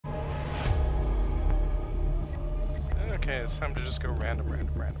Okay, it's time to just go random.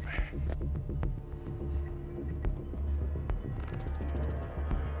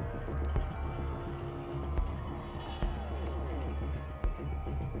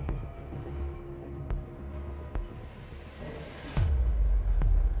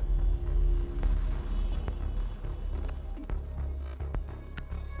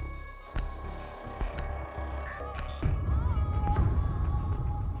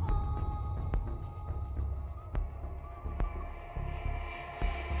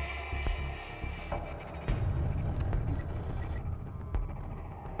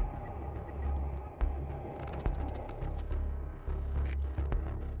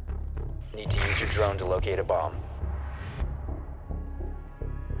 Need to use your drone to locate a bomb.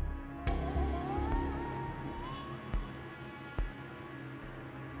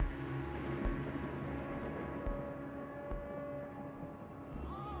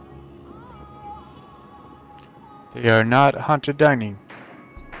 They are not haunted dining.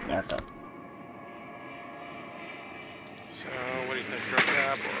 Yeah, okay. So, what do you think? Drop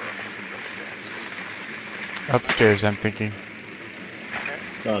cab or upstairs? Upstairs, I'm thinking.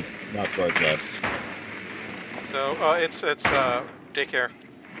 Okay. Not drug lab. So, it's daycare.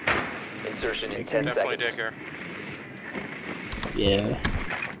 Insertion in 10 Definitely seconds. daycare. Yeah.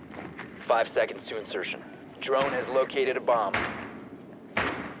 5 seconds to insertion. Drone has located a bomb.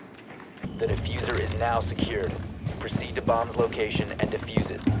 The diffuser is now secured. Proceed to bomb's location and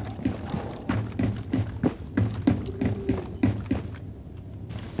defuse it.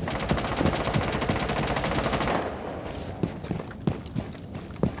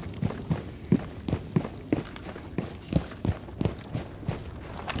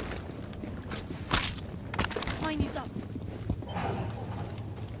 Mine is up.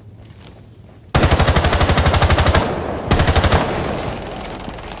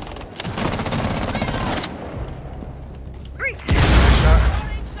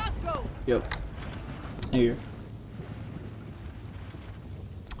 Yep. Here.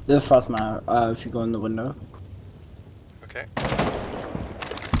 There's a frost man, if you go in the window. Okay.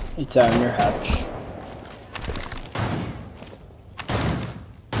 It's in your hatch.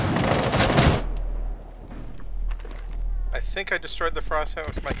 I think I destroyed the frost hat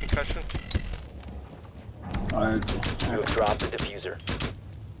with my concussion. Alright. You have dropped the diffuser.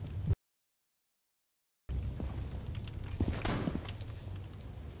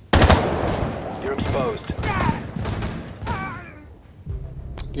 You're exposed.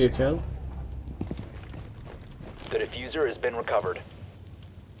 Get a kill. The diffuser has been recovered.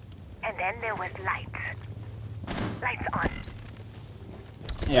 And then there was lights. Lights on.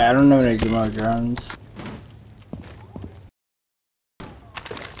 Yeah, I don't know any more drones.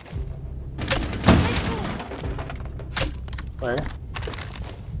 Where?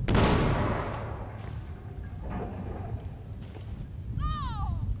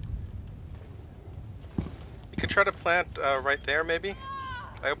 You could try to plant right there, maybe?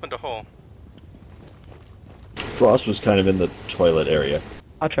 I opened a hole. Frost was kind of in the toilet area.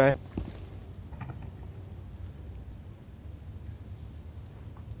 I'll try.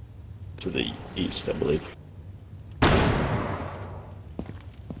 To the east, I believe.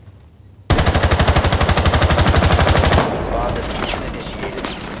 Bomb diffusion initiated.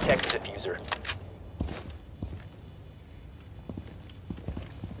 Protect the diffuser.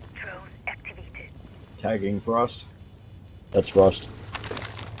 Drone activated. Tagging Frost. That's Frost.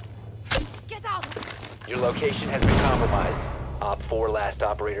 Get out! Your location has been compromised. Op 4 last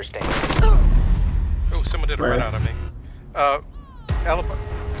operator standing. Oh, someone did a Where? run out of me. Alibi.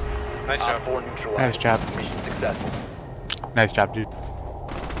 Nice Op job. 4 neutralized. Nice job. Mission successful. Nice job, dude.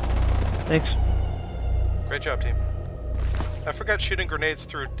 Thanks. Great job, team. I forgot shooting grenades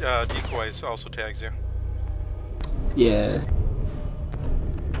through decoys also tags you. Yeah.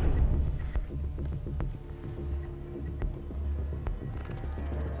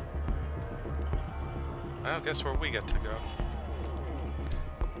 Well, guess where we get to go.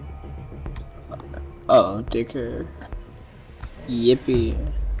 Oh, dicker. Yippee.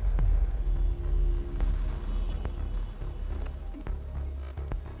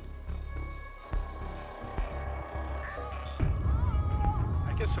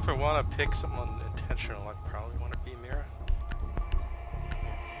 I guess if I want to pick someone intentional, I'd probably want to be Mira.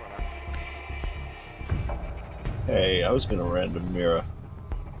 Why Hey, I was gonna random Mira.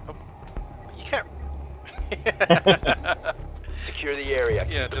 not? You can't. Secure the area.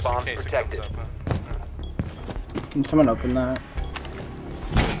 Yeah, Keep the just in bombs case protected. it comes up. Huh? Can someone open that?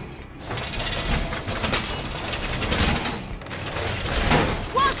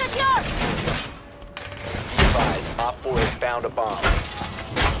 Wall secure! Be advised, Op 4 has found a bomb.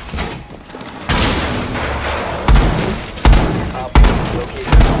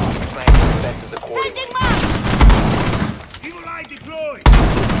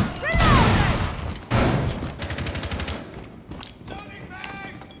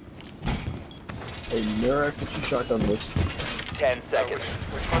 Hey, Mira, could you shotgun this? 10 seconds.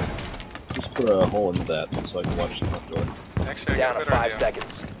 Which one? Just put a hole in that so I can watch the front door. Actually, I Down got to a better 5 idea. seconds.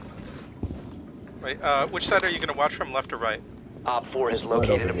 Wait, which side are you going to watch from, left or right? Op 4 has Right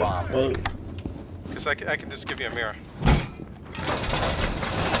located over a here. bomb. Well, Because I can just give you a mirror.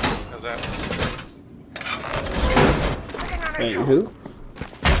 How's that? wait, who?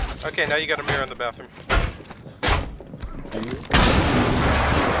 Okay, now you got a mirror in the bathroom. Enjoy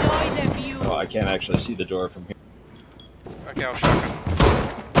the view. Oh, I can't actually see the door from here. Okay, I'll shotgun.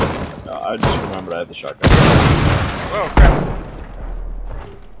 No, I just remembered I had the shotgun. Whoa, crap.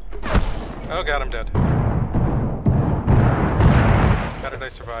 Oh god, I'm dead. How did I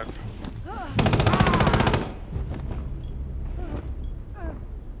survive?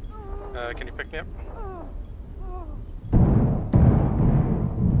 Can you pick me up?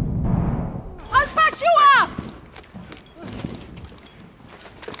 I'll patch you up!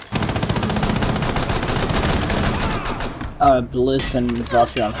 Blitz and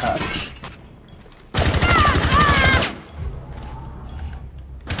Rossi on hatch.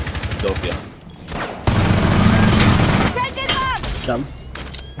 Sophia. Changing up! Jump.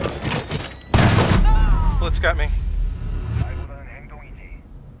 Blitz got me.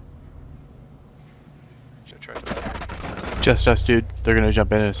 Should try that. Just us, dude. They're gonna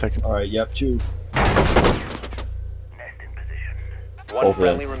jump in a second. Alright, yep, 2. One Over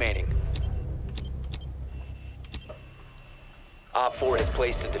friendly it. remaining. Op 4 has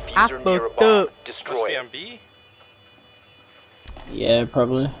placed a I diffuser near a fucked bomb. up. Must Destroy be it. on B? Yeah,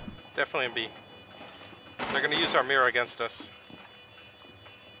 probably. Definitely in B. They're gonna use our mirror against us.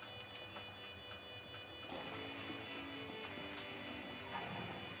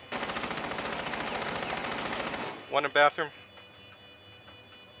 One in bathroom.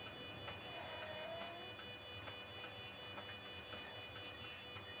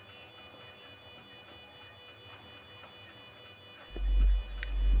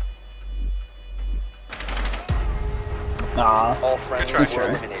 Nah. All friendly try. were Good try.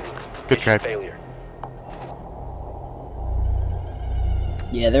 eliminated. Good Mission try. failure.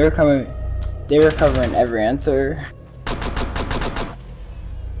 Yeah, they were coming. They were covering every answer.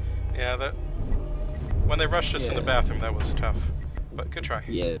 Yeah, that... When they rushed us in the Yeah. bathroom, that was tough. But good try.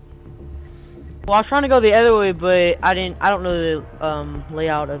 Yeah. Well, I was trying to go the other way, but I don't know the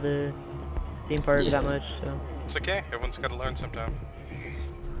layout of the theme park Yeah. that much. So It's okay, everyone's gotta learn sometime.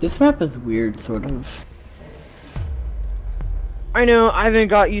 This map is weird, sort of. I know I haven't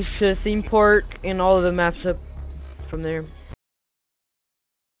got used to theme park and all of the maps up from there.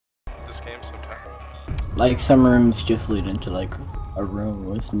 This game sometime. Like some rooms just lead into like a room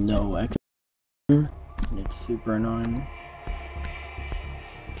with no exit, and it's super annoying.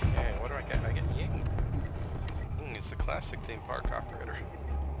 Okay, what do I get? I get Ying. Ying is the classic theme park operator.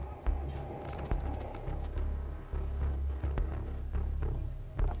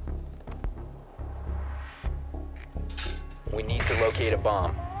 We need to locate a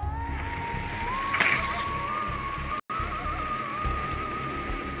bomb.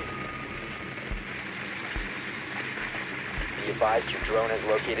 Be advised your drone has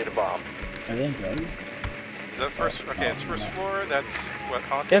located a bomb. Are they good? Is that first? Okay, it's first floor. That's what They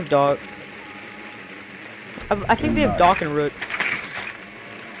haunted. have Doc. I think they have Doc and Rook.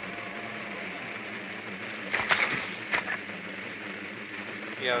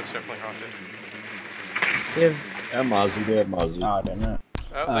 Yeah, that's definitely haunted. They have And Mozzie, they have Mozzie. Oh, I don't know.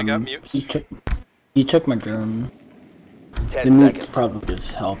 Oh, they got mutes. He took my drone. 10 The mute's seconds. probably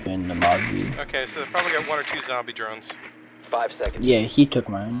just helping the Mozzie. Okay, so they probably got 1 or 2 zombie drones. 5 seconds. Yeah, he took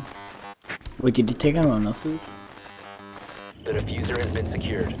mine. Wait, did he take anyone else's? The diffuser has been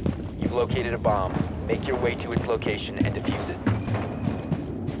secured. You've located a bomb. Make your way to its location and defuse it.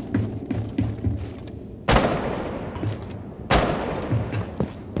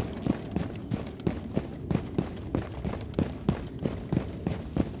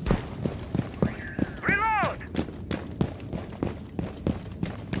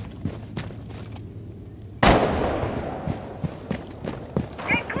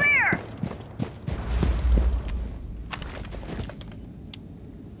 Get clear!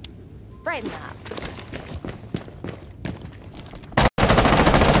 Brighten up.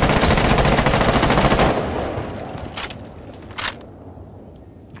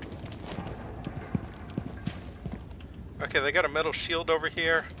 Okay, they got a metal shield over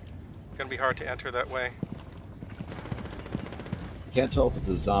here. Gonna be hard to enter that way. Can't tell if it's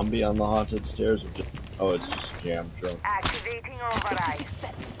a zombie on the haunted stairs or just... Oh, it's just a jam drone. Activating override.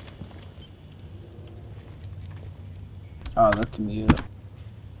 Oh, that's mute.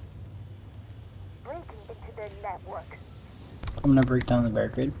 Breaking into the network. I'm gonna break down the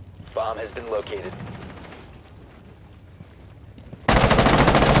barricade. Bomb has been located.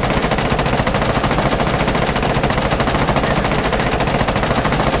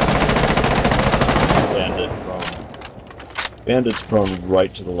 Bandit's prone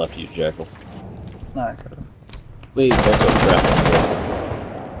right to the left of you, Jackal. Okay. Wait, Also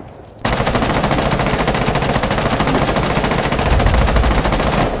trap.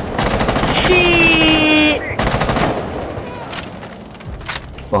 Shit!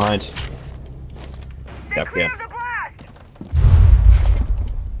 Behind. Cap can.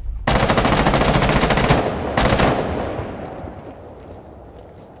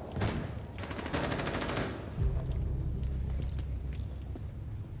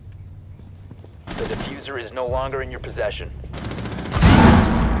 The diffuser is no longer in your possession.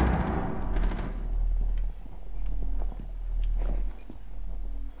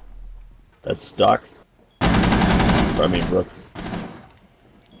 That's Doc. I mean, Brooke.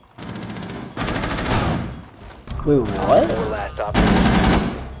 wait, what? Four last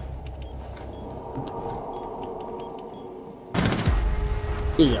op.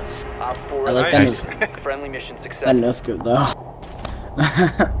 Yes. Op 4 I like Nice. that. friendly mission That success. no scope though.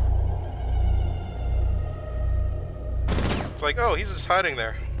 It's like, oh, he's just hiding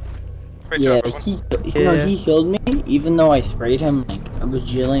there. Great Yeah, job, everyone. he killed me even though I sprayed him like a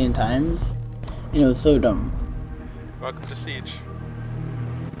bajillion times. And it was so dumb. Welcome to Siege.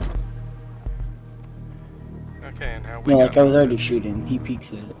 Okay, now we No, got like I was already shooting. He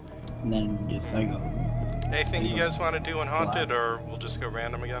peeks it, and then just I go. anything you guys want to do in Haunted, or we'll just go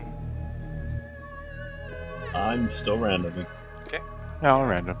random again? I'm still randoming. Yeah, all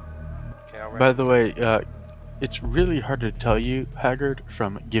random. Okay, I'll By random. the way, it's really hard to tell you, Haggard,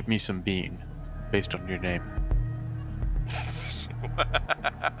 from "Give me some bean," based on your name.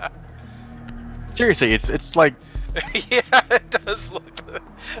 Seriously, it's like Yeah, it does look.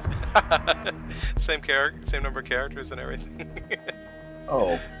 Same character, same number of characters and everything.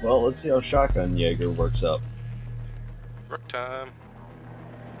 Oh, well, let's see how Shotgun Jaeger works out. Rook time.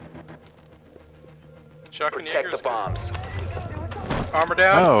 Shotgun Protect Jaeger's the bombs. good. Armor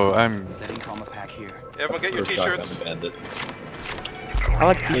down. oh, I'm Setting trauma pack here. Everyone get your For Shotgun t-shirts. Bandit. I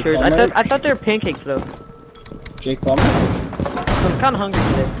like t-shirts. I thought they were pancakes though. Jake Palmer. I'm kind of hungry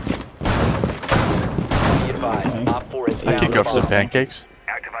today. Be advised. Okay. Op 4 has I found could the go for some bomb. pancakes.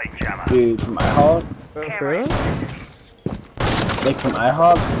 Activate jammer. Dude, from IHOP? For real? Like from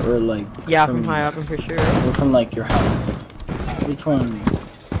IHOP or like? Yeah, from high up, I'm for sure. Or from like your house? Which one?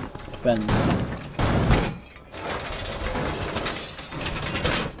 Depends.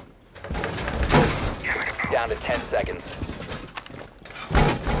 Down to 10 seconds.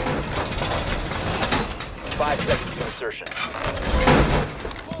 5 seconds to insertion.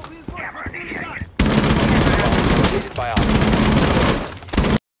 Completed by op.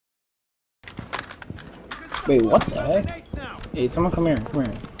 Wait, what the heck? Hey, someone come here, come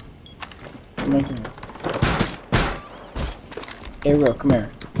here. Come here, come here. Hey, Rook, come here.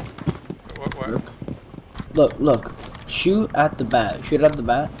 What? Look. Shoot at the bat. Shoot at the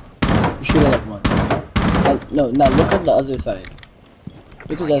bat. Shoot at that one. No, now look at the other side.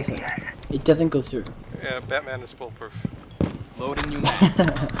 Look at the other side. It doesn't go through. Yeah, Batman is bulletproof. Loading new mag.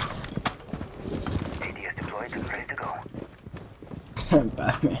 ADS deployed and ready to go.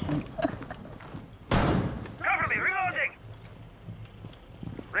 Batman. Cover me, reloading!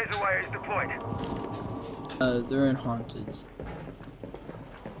 Razor wire is deployed. They're in Haunted.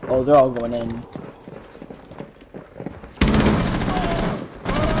 Oh, they're all going in.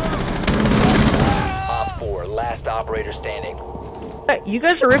 Op 4, last operator standing. Hey, you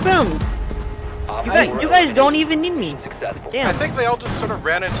guys are ripping them. Op You 4 guys don't even need me. successful. I Damn. think they all just sort of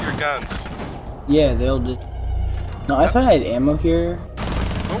ran into your guns. Yeah, they all did. No, I thought I had ammo here.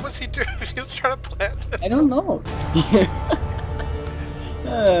 What was he doing? He was trying to plant them. I don't know.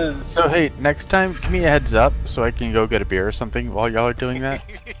 So hey, next time, give me a heads up so I can go get a beer or something while y'all are doing that.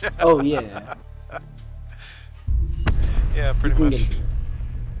 Oh yeah. Yeah, You pretty can much. get it.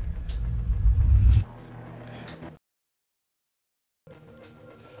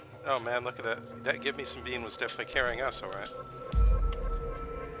 Oh man, look at that. That Give Me Some Bean was definitely carrying us, alright.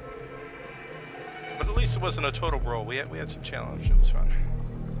 But at least it wasn't a total roll. We had some challenge. It was fun.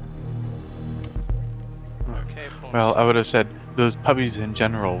 Okay, Well, I would have said those puppies in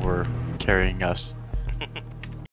general were carrying us.